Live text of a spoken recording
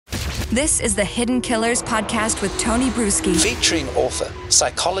This is the Hidden Killers podcast with Tony Brueski. Featuring author,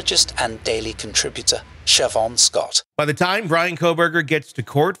 psychologist, and daily contributor, Shavaun Scott. By the time Bryan Kohberger gets to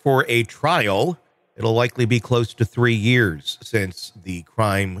court for a trial, it'll likely be close to 3 years since the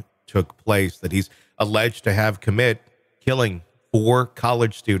crime took place that he's alleged to have committed, killing 4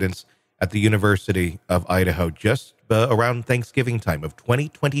 college students at the University of Idaho just around Thanksgiving time of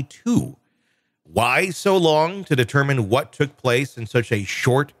 2022. Why so long to determine what took place in such a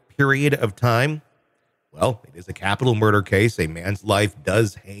short period of time? Well, it is a capital murder case. A man's life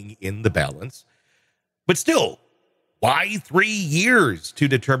does hang in the balance. But still, why 3 years to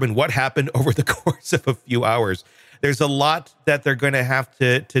determine what happened over the course of a few hours? There's a lot that they're going to have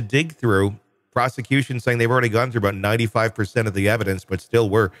to dig through. Prosecution saying they've already gone through about 95% of the evidence, but still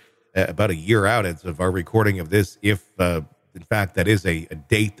we're about a year out as of our recording of this, if in fact that is a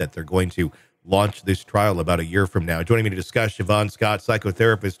date that they're going to launch this trial about a year from now. Joining me to discuss, Shavaun Scott,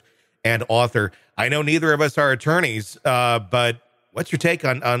 psychotherapist and author. I know neither of us are attorneys, but what's your take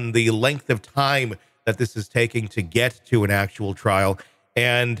on the length of time that this is taking to get to an actual trial?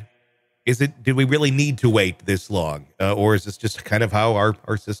 And do we really need to wait this long? Or is this just kind of how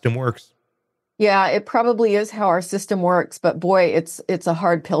our system works? Yeah, it probably is how our system works, but boy, it's a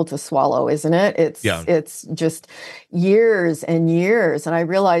hard pill to swallow, isn't it? It's just years and years. And I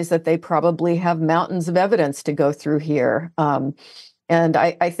realize that they probably have mountains of evidence to go through here. And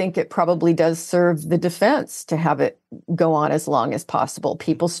I think it probably does serve the defense to have it go on as long as possible.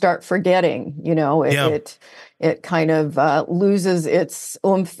 People start forgetting, it kind of loses its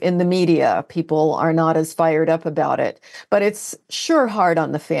oomph in the media. People are not as fired up about it. But it's sure hard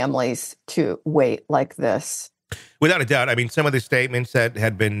on the families to wait like this. Without a doubt. I mean, some of the statements that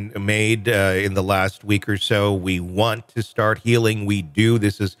had been made in the last week or so, we want to start healing. We do.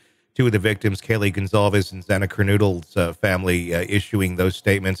 This is 2 of the victims, Kaylee Gonzalez and Xana Kernoodle's family, issuing those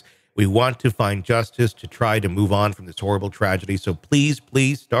statements. We want to find justice to try to move on from this horrible tragedy. So please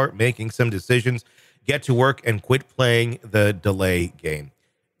start making some decisions. Get to work and quit playing the delay game.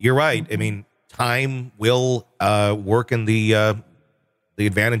 You're right. I mean, time will work in the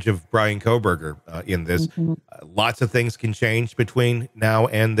advantage of Bryan Kohberger in this. Lots of things can change between now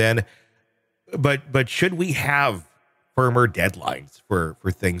and then. But should we have firmer deadlines for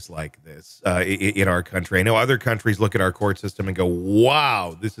things like this in our country? I know other countries look at our court system and go,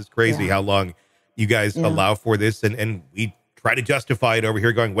 wow, this is crazy how long you guys allow for this. And we try to justify it over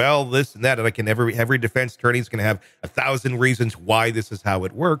here going, well, this and that. And every defense attorney is going to have 1,000 reasons why this is how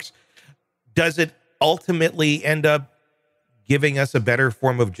it works. Does it ultimately end up giving us a better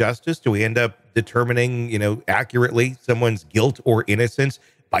form of justice? Do we end up determining, accurately someone's guilt or innocence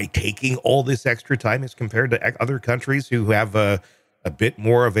by taking all this extra time as compared to other countries who have a bit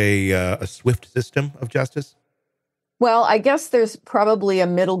more of a swift system of justice? Well, I guess there's probably a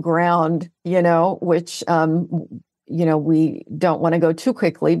middle ground, which, we don't want to go too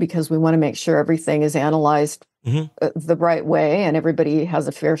quickly because we want to make sure everything is analyzed the right way and everybody has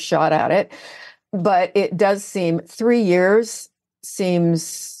a fair shot at it. But it does seem 3 years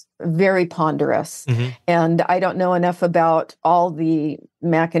seems very ponderous. And I don't know enough about all the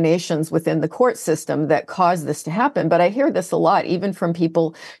machinations within the court system that cause this to happen. But I hear this a lot, even from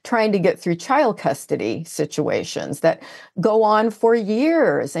people trying to get through child custody situations that go on for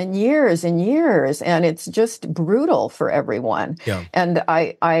years and years and years. And it's just brutal for everyone. Yeah. And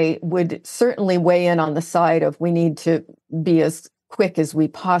I would certainly weigh in on the side of we need to be as quick as we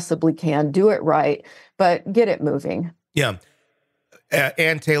possibly can, do it right, but get it moving. Yeah.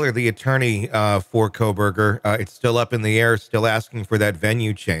 Ann Taylor, the attorney for Kohberger, it's still up in the air, still asking for that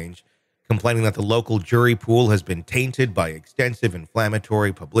venue change, complaining that the local jury pool has been tainted by extensive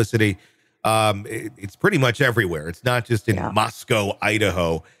inflammatory publicity. It's pretty much everywhere. It's not just in Moscow,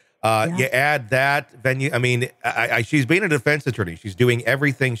 Idaho. You add that venue. I mean, she's being a defense attorney. She's doing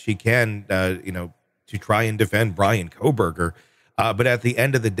everything she can, to try and defend Bryan Kohberger. But at the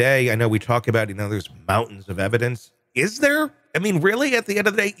end of the day, I know we talk about, there's mountains of evidence. Is there? I mean, really, at the end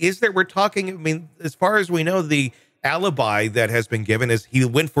of the day, we're talking, as far as we know, the alibi that has been given is he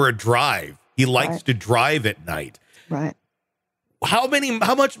went for a drive. He likes to drive at night. Right. How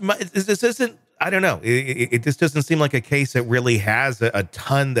much, this isn't, I don't know. It just doesn't seem like a case that really has a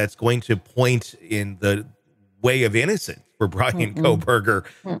ton that's going to point in the way of innocence for Bryan Kohberger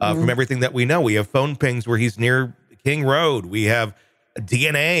from everything that we know. We have phone pings where he's near King Road. We have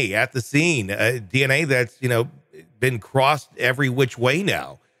DNA at the scene, DNA that's, been crossed every which way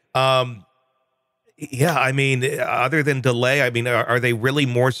now. Other than delay, are they really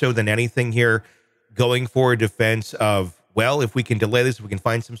more so than anything here going for a defense of, well, if we can delay this, we can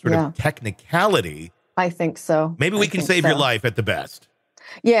find some sort of technicality. I think so. Maybe we can save your life at the best.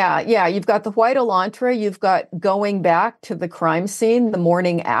 Yeah. You've got the white Elantra. You've got going back to the crime scene the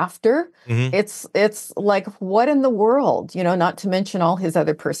morning after. It's like, what in the world? Not to mention all his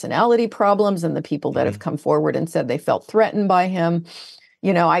other personality problems and the people that have come forward and said they felt threatened by him.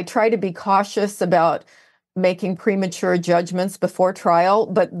 I try to be cautious about making premature judgments before trial,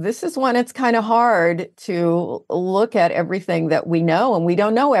 but this is when it's kind of hard to look at everything that we know, and we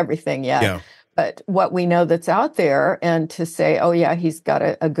don't know everything yet. Yeah. But what we know that's out there, and to say, oh, yeah, he's got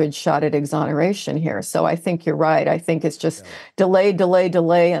a good shot at exoneration here. So I think you're right. I think it's just delay,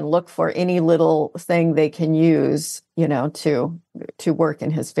 and look for any little thing they can use, to work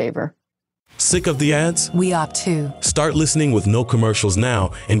in his favor. Sick of the ads? We are too. Start listening with no commercials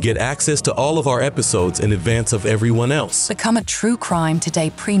now and get access to all of our episodes in advance of everyone else. Become a True Crime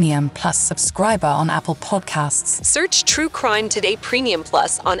Today Premium Plus subscriber on Apple Podcasts. Search True Crime Today Premium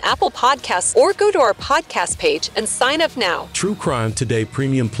Plus on Apple Podcasts or go to our podcast page and sign up now. True Crime Today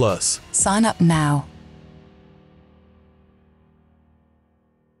Premium Plus. Sign up now.